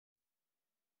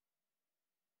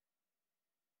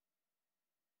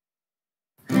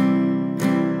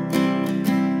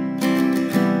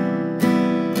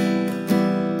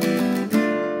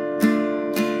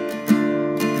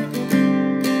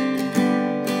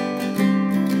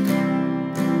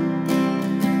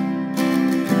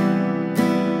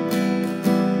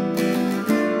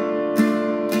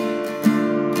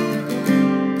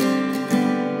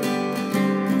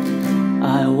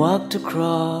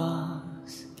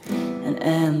across an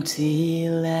empty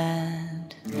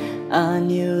land. I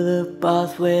knew the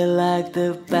pathway like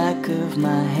the back of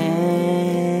my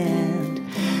hand.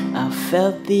 I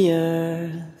felt the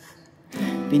earth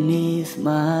beneath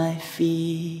my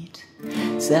feet.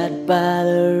 Sat by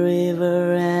the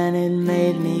river and it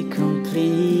made me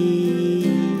complete.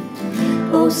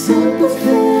 Oh, simple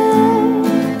thing,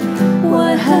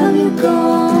 where have you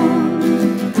gone?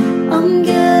 I'm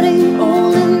getting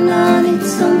old and I need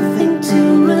something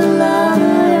to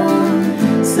rely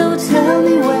on. So tell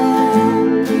me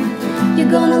when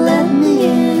you're gonna let me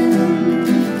in.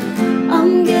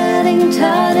 I'm getting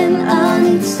tired and I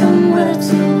need somewhere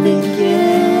to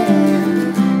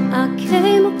begin. I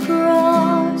came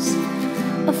across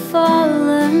a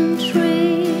fallen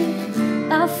tree.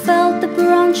 I felt the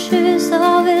branches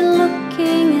of it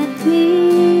looking at me.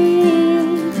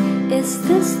 Is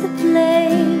this the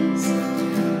place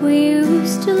we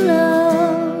used to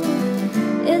love?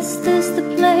 Is this the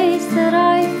place that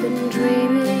I've been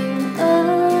dreaming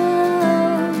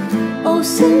of? Oh,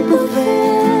 simple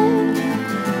thing,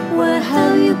 where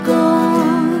have you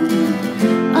gone?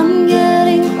 I'm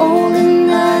getting old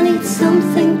and I need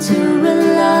something to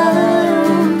rely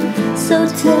on. So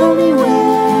tell me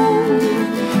when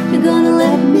you're gonna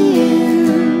let me in.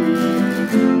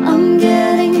 I'm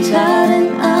getting tired and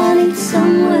I need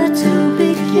somewhere to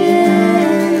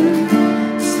begin.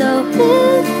 So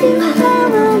if you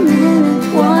have a minute,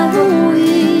 why don't we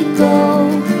go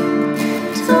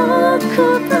talk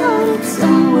about it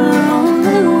somewhere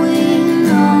only we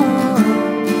know?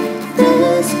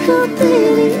 This could be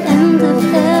the end of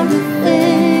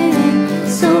everything.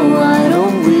 So why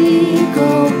don't we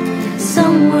go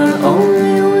somewhere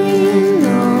only we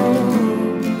know?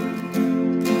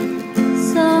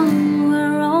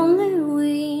 Somewhere only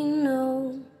we know.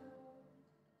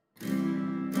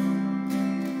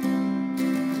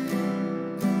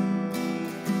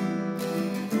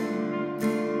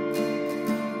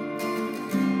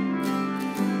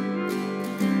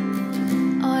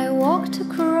 I walked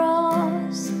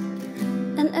across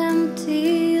an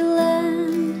empty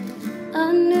land.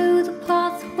 I knew the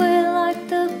pathway like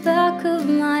the back of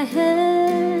my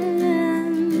hand.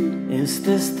 Is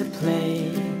this the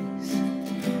place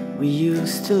we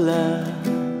used to love?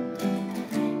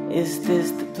 Is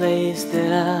this the place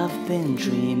that I've been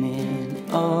dreaming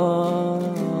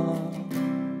of?